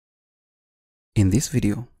In this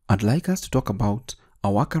video, I'd like us to talk about a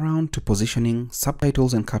workaround to positioning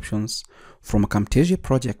subtitles and captions from a Camtasia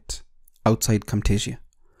project outside Camtasia.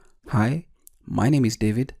 Hi, my name is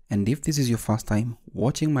David, and if this is your first time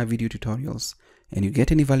watching my video tutorials and you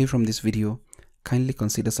get any value from this video, kindly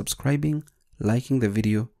consider subscribing, liking the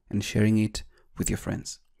video, and sharing it with your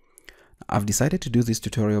friends. I've decided to do this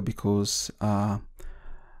tutorial because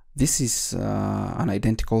this is an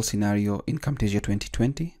identical scenario in Camtasia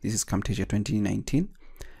 2020. This is Camtasia 2019,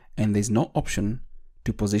 and there's no option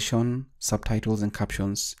to position subtitles and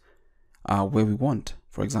captions where we want.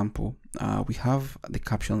 For example, we have the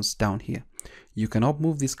captions down here. You cannot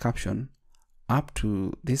move this caption up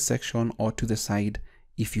to this section or to the side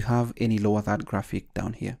if you have any lower that graphic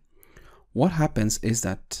down here. What happens is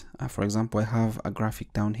that, for example, I have a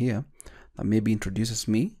graphic down here that maybe introduces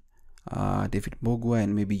me, David Mogwa,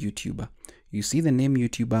 and maybe YouTuber. You see the name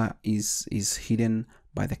YouTuber is hidden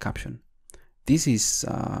by the caption. This is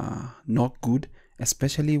not good,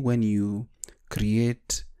 especially when you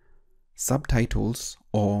create subtitles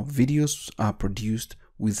or videos are produced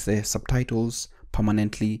with the subtitles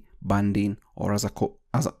permanently banned in or as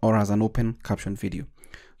an open caption video.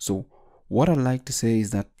 So what I'd like to say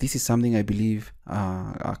is that this is something I believe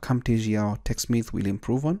Camtasia or TechSmith will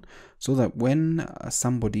improve on, so that when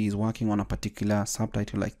somebody is working on a particular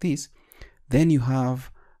subtitle like this, then you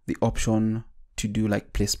have the option to do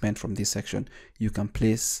like placement from this section. You can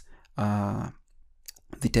place the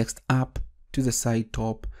text up, to the side,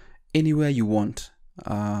 top, anywhere you want,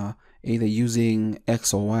 either using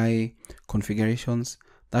X or Y configurations.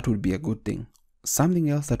 That would be a good thing. Something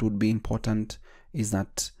else that would be important is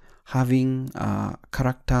that having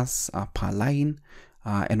characters per line,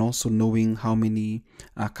 and also knowing how many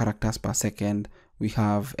characters per second we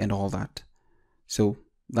have and all that. So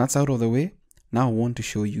that's out of the way. Now I want to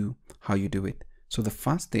show you how you do it. So the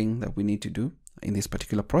first thing that we need to do in this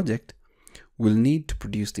particular project, we'll need to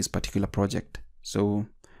produce this particular project. So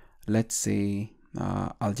let's say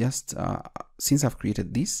I'll just, since I've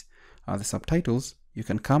created this, the subtitles, you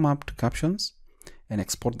can come up to captions and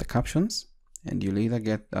export the captions. And you'll either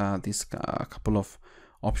get this couple of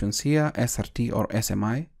options here, SRT or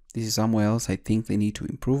SMI. This is somewhere else I think they need to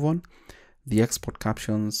improve on. The export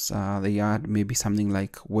captions, they add maybe something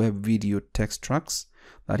like web video text tracks,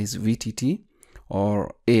 that is VTT,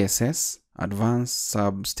 or ASS, Advanced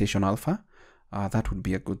SubStation Alpha. That would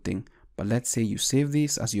be a good thing. But let's say you save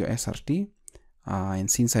this as your SRT,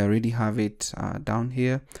 and since I already have it down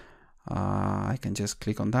here, I can just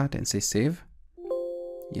click on that and say save.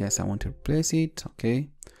 Yes, I want to replace it. Okay,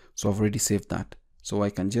 so I've already saved that. So I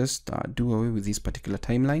can just do away with this particular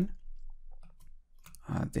timeline.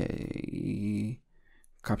 The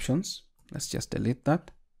captions, let's just delete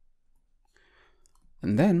that.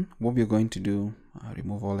 And then what we're going to do,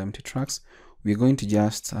 remove all empty tracks. We're going to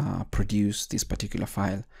just produce this particular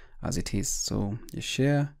file as it is. So just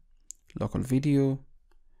share, local video,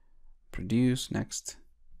 produce, next,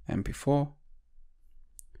 MP4,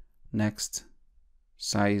 next,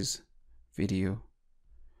 size, video,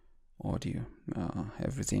 audio,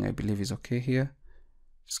 everything I believe is okay here.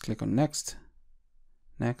 Just click on next,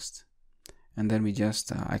 next, and then we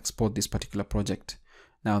just export this particular project.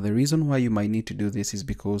 Now the reason why you might need to do this is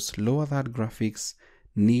because lower that graphics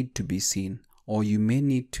need to be seen, or you may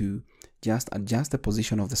need to just adjust the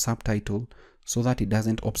position of the subtitle so that it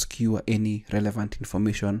doesn't obscure any relevant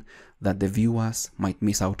information that the viewers might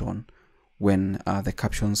miss out on when the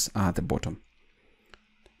captions are at the bottom.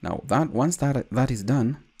 Now once that is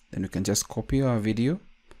done, then we can just copy our video.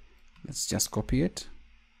 Let's just copy it.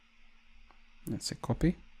 Let's say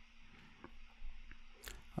copy.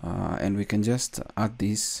 And we can just add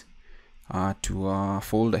this to our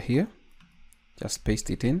folder here. Just paste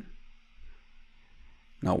it in.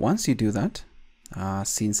 Now once you do that,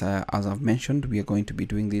 since as I've mentioned, we are going to be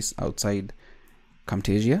doing this outside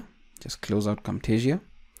Camtasia, just close out Camtasia.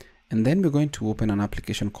 And then we're going to open an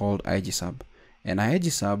application called Aegisub. And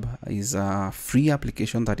Aegisub is a free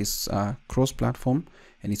application that is cross-platform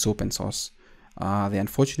and it's open source. The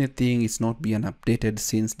unfortunate thing, it's not been updated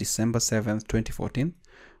since December 7th, 2014,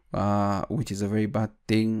 which is a very bad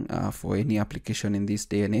thing for any application in this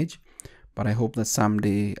day and age. But I hope that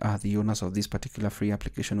someday the owners of this particular free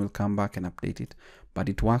application will come back and update it. But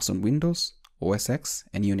it works on Windows, OS X,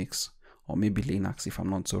 and Unix, or maybe Linux if I'm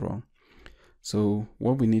not so wrong. So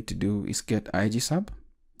what we need to do is get Aegisub.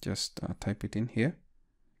 Just type it in here,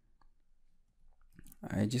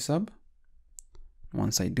 Aegisub.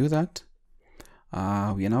 Once I do that,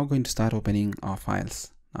 we are now going to start opening our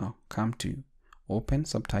files. Now come to open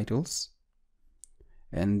subtitles,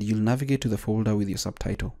 and you'll navigate to the folder with your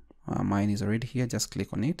subtitle. Mine is already here. Just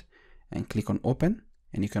click on it and click on open.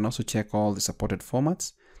 And you can also check all the supported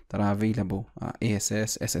formats that are available: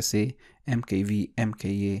 ASS, SSA, MKV,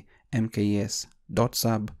 MKA, MKS,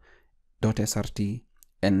 .sub, .srt,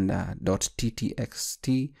 and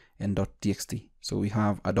 .ttxt and .txt. So we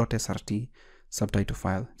have a .srt subtitle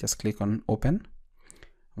file. Just click on open.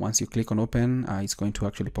 Once you click on open, it's going to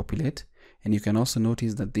actually populate. And you can also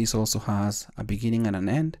notice that this also has a beginning and an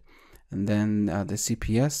end, and then the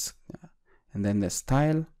CPS, and then the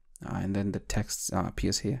style, and then the text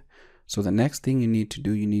appears here. So the next thing you need to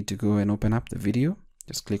do, you need to go and open up the video.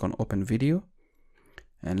 Just click on open video,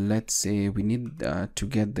 and let's say we need to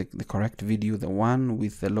get the correct video, the one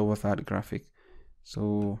with the lower third graphic.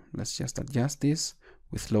 So let's just adjust this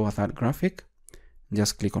with lower third graphic.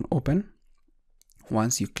 Just click on open.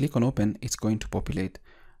 Once you click on open, it's going to populate.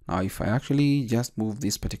 Now if I actually just move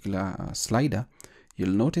this particular slider, you'll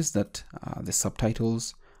notice that the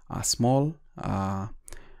subtitles are small,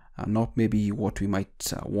 not maybe what we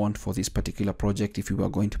might want for this particular project if we were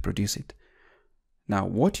going to produce it. Now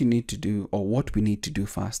what you need to do, or what we need to do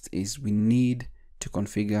first, is we need to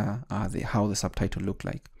configure how the subtitle look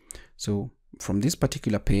like. So from this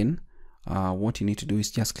particular pane, what you need to do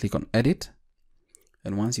is just click on edit.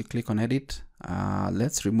 And once you click on edit,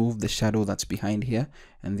 let's remove the shadow that's behind here.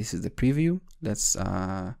 And this is the preview. Let's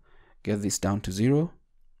get this down to 0.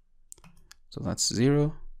 So that's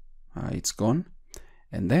 0. It's gone.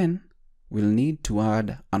 And then we'll need to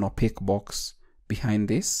add an opaque box behind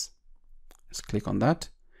this. Let's click on that.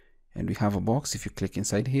 And we have a box. If you click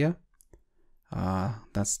inside here,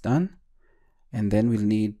 that's done. And then we'll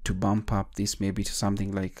need to bump up this maybe to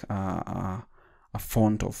something like a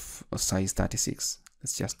font of size 36.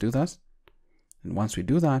 Let's just do that. And once we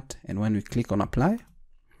do that, and when we click on apply,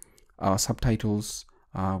 our subtitles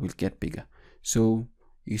will get bigger. So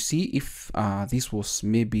you see, if this was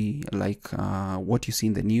maybe like what you see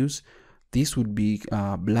in the news, this would be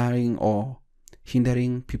blurring or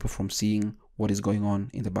hindering people from seeing what is going on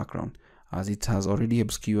in the background, as it has already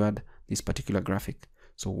obscured this particular graphic.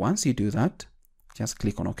 So once you do that, just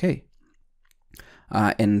click on OK.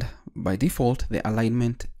 And by default, the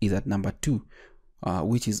alignment is at number 2,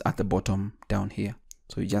 which is at the bottom down here.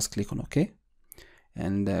 So you just click on OK.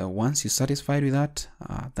 And once you're satisfied with that,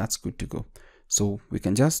 that's good to go. So we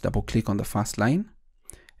can just double click on the first line,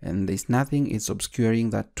 and there's nothing it's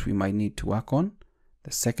obscuring that we might need to work on.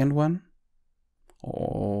 The second one,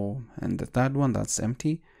 and the third one, that's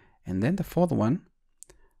empty. And then the fourth one,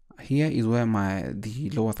 here is where the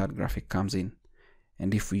lower third graphic comes in.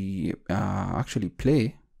 And if we actually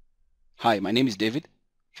play, hi, my name is David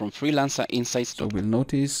from Freelancer Insights. So we'll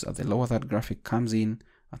notice the lower third graphic comes in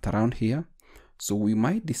at around here. So we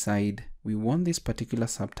might decide we want this particular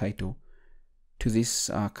subtitle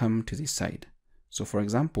to come to this side. So for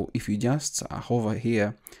example, if you just hover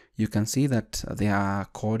here, you can see that there are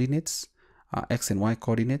coordinates, X and Y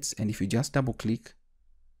coordinates. And if you just double click,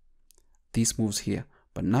 this moves here.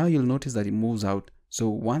 But now you'll notice that it moves out. So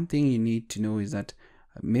one thing you need to know is that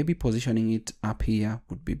maybe positioning it up here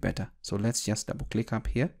would be better. So let's just double click up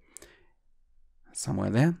here, somewhere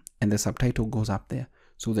there, and the subtitle goes up there.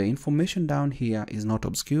 So the information down here is not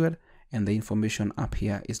obscured, and the information up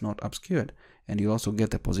here is not obscured. And you also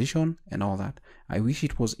get the position and all that. I wish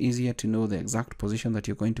it was easier to know the exact position that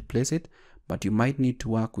you're going to place it, but you might need to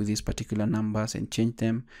work with these particular numbers and change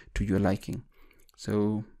them to your liking.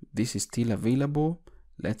 So this is still available.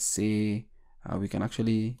 Let's say we can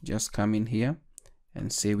actually just come in here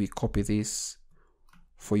and say we copy this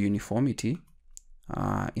for uniformity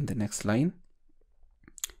in the next line.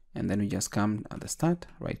 And then we just come at the start,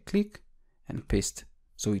 right click and paste.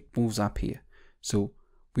 So it moves up here. So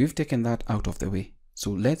we've taken that out of the way.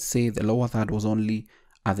 So let's say the lower third was only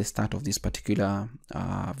at the start of this particular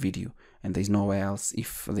video, and there's nowhere else.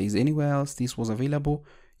 If there's anywhere else this was available,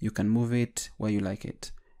 you can move it where you like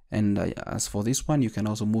it. And as for this one, you can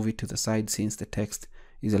also move it to the side since the text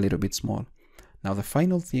is a little bit small. Now the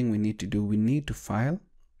final thing we need to do, we need to file,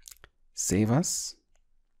 save as,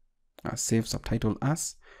 save subtitle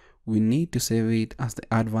as. We need to save it as the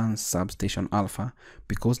advanced SubStation Alpha,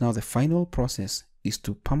 because now the final process is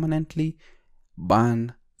to permanently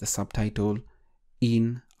ban the subtitle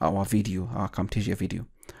in our video, our Camtasia video.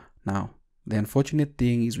 Now the unfortunate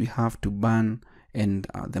thing is we have to ban, and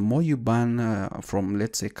the more you ban from,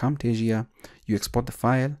 let's say, Camtasia, you export the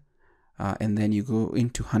file and then you go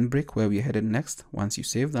into Handbrake, where we're headed next. Once you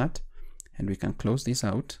save that, and we can close this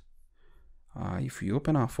out, if we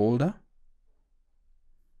open our folder,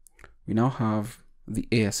 we now have the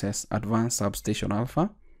ASS Advanced SubStation Alpha,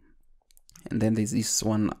 and then there's this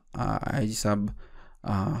one Aegisub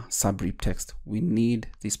subrip text. We need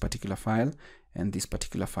this particular file and this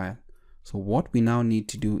particular file. So what we now need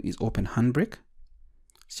to do is open Handbrake.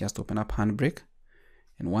 Let's just open up Handbrake.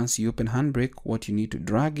 And once you open Handbrake, what you need to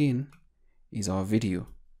drag in is our video.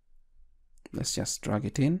 Let's just drag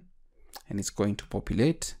it in and it's going to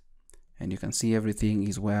populate, and you can see everything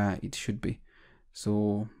is where it should be.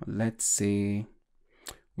 So let's say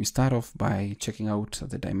we start off by checking out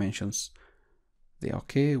the dimensions. They're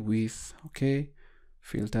okay, width, okay,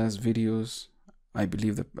 filters, videos. I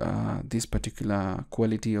believe that this particular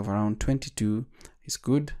quality of around 22 is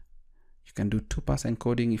good. You can do 2-pass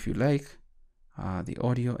encoding if you like, the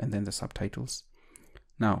audio and then the subtitles.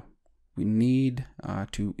 Now we need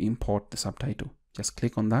to import the subtitle. Just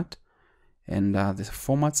click on that, and the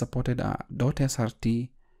format supported are .srt,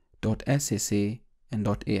 .ssa and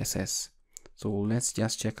 .ass. So let's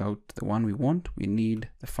just check out the one we want. We need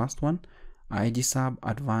the first one, Aegisub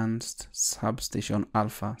Advanced SubStation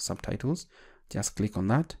Alpha subtitles. Just click on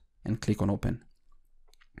that and click on open.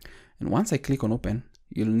 And once I click on open,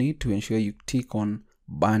 you'll need to ensure you tick on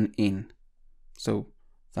burn in. So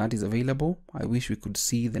that is available. I wish we could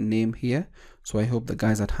see the name here. So I hope the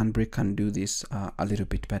guys at Handbrake can do this a little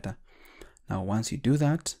bit better. Now, once you do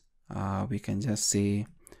that, we can just say,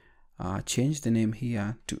 change the name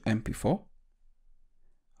here to MP4.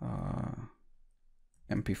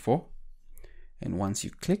 MP4. And once you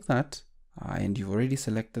click that, and you've already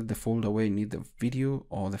selected the folder where you need the video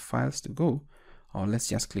or the files to go, or let's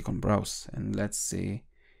just click on browse, and let's say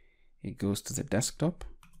it goes to the desktop,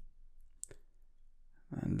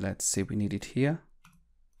 and let's say we need it here.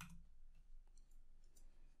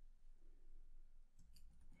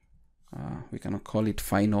 We cannot call it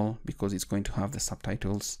final because it's going to have the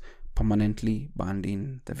subtitles permanently burned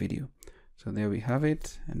in the video. So there we have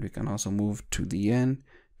it, and we can also move to the end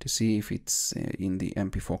to see if it's in the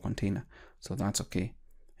MP4 container. So that's okay.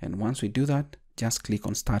 And once we do that, just click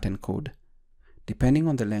on start encode. Depending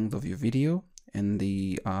on the length of your video and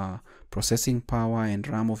the processing power and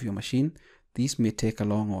RAM of your machine, this may take a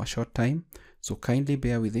long or a short time. So kindly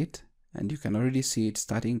bear with it, and you can already see it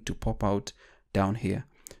starting to pop out down here.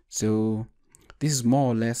 So this is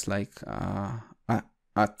more or less like a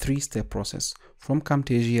 3-step process from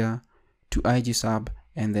Camtasia to Aegisub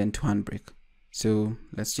and then to Handbrake. So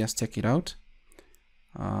let's just check it out.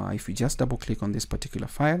 If we just double click on this particular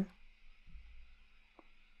file.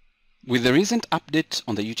 With the recent update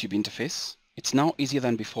on the YouTube interface, it's now easier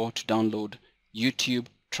than before to download YouTube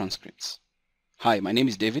transcripts. Hi, my name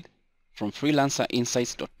is David from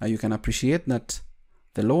freelancerinsights. Now you can appreciate that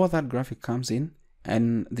the lower that graphic comes in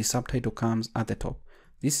and the subtitle comes at the top.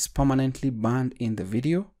 This is permanently burned in the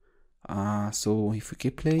video. So if we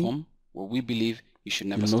keep playing, where we believe you should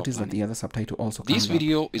never you'll notice that learning. the other subtitle also comes This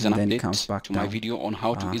video is an update to my down. video on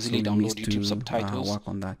how to easily download YouTube subtitles work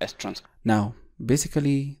on that. as transcripts. Now,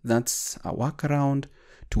 basically, that's a workaround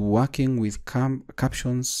to working with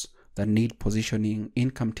captions that need positioning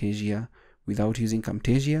in Camtasia without using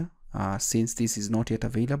Camtasia, since this is not yet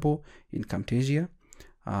available in Camtasia,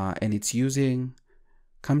 and it's using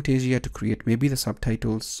Camtasia to create maybe the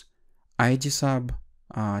subtitles, Aegisub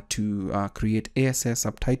to create ASS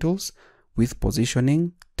subtitles with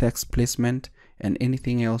positioning, text placement, and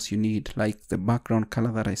anything else you need, like the background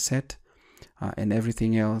color that I set, and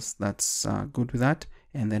everything else that's good with that.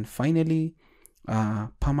 And then finally,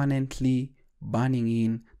 permanently burning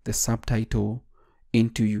in the subtitle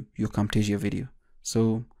into your Camtasia video.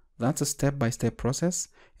 So that's a step-by-step process,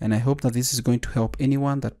 and I hope that this is going to help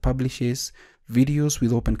anyone that publishes videos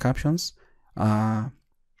with open captions from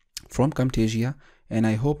Camtasia, and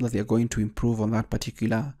I hope that they're going to improve on that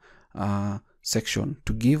particular section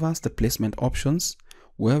to give us the placement options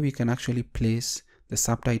where we can actually place the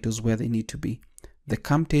subtitles where they need to be. The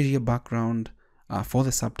Camtasia background for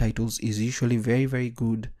the subtitles is usually very, very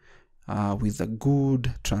good with a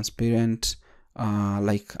good transparent,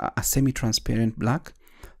 like a semi-transparent black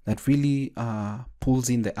that really pulls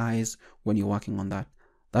in the eyes when you're working on that.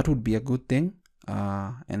 That would be a good thing.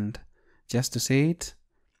 And just to say it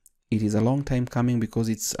is a long time coming because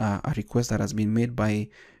it's a request that has been made by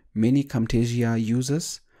many Camtasia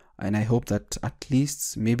users, and I hope that at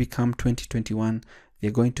least maybe come 2021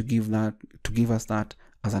 they're going to give us that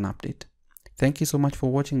as an update. Thank you so much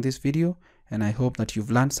for watching this video, and I hope that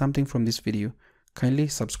you've learned something from this video. Kindly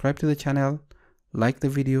subscribe to the channel, like the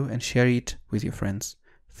video, and share it with your friends.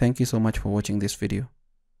 Thank you so much for watching this video.